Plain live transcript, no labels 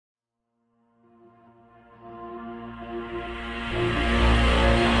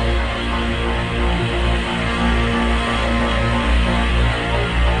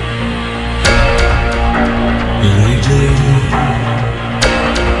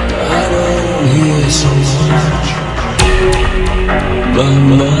hear so much. My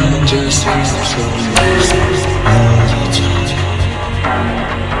mind just hears so much all the time.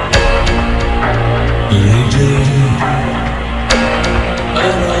 Lately, I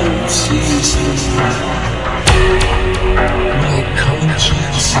don't see something. My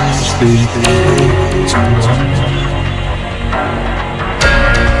conscience seems beginning to wonder.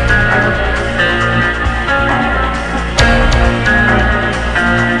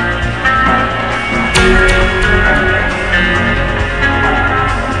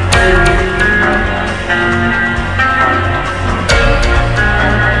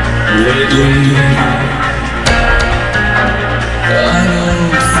 Lately, I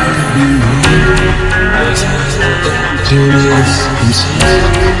don't feel you. There's emptiness inside,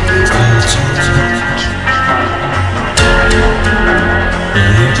 all too much.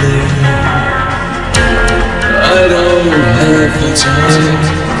 Lately, I don't have the time.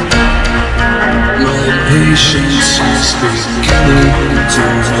 My patience is beginning to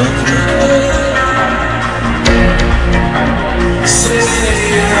run dry.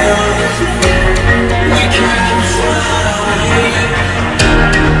 We can't fly away.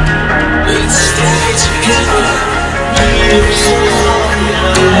 Let's stay together. Live so long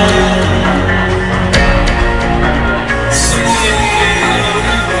now.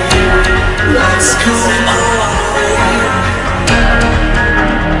 Let's go all the way.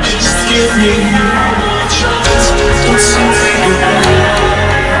 Just give me one chance. Don't say goodbye.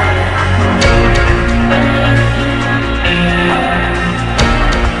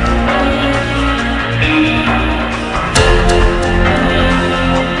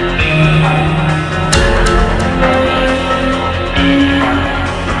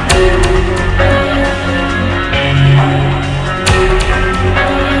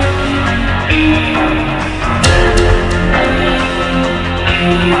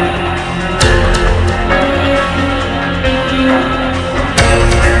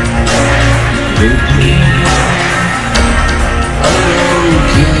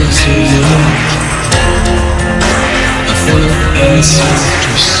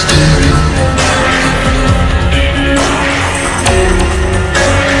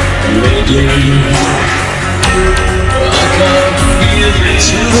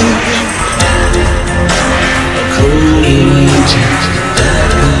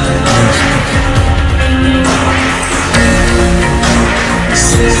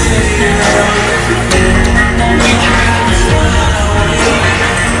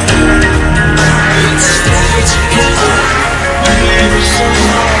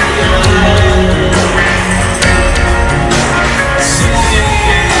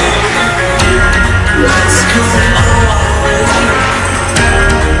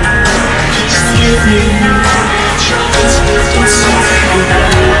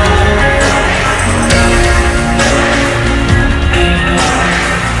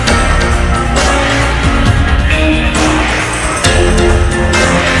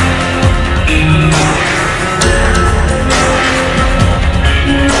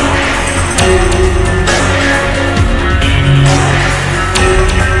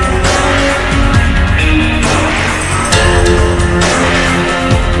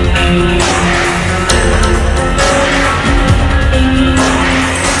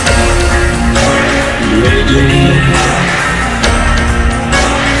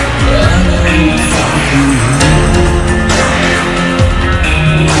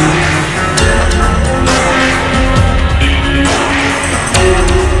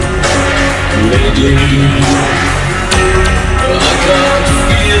 Medialook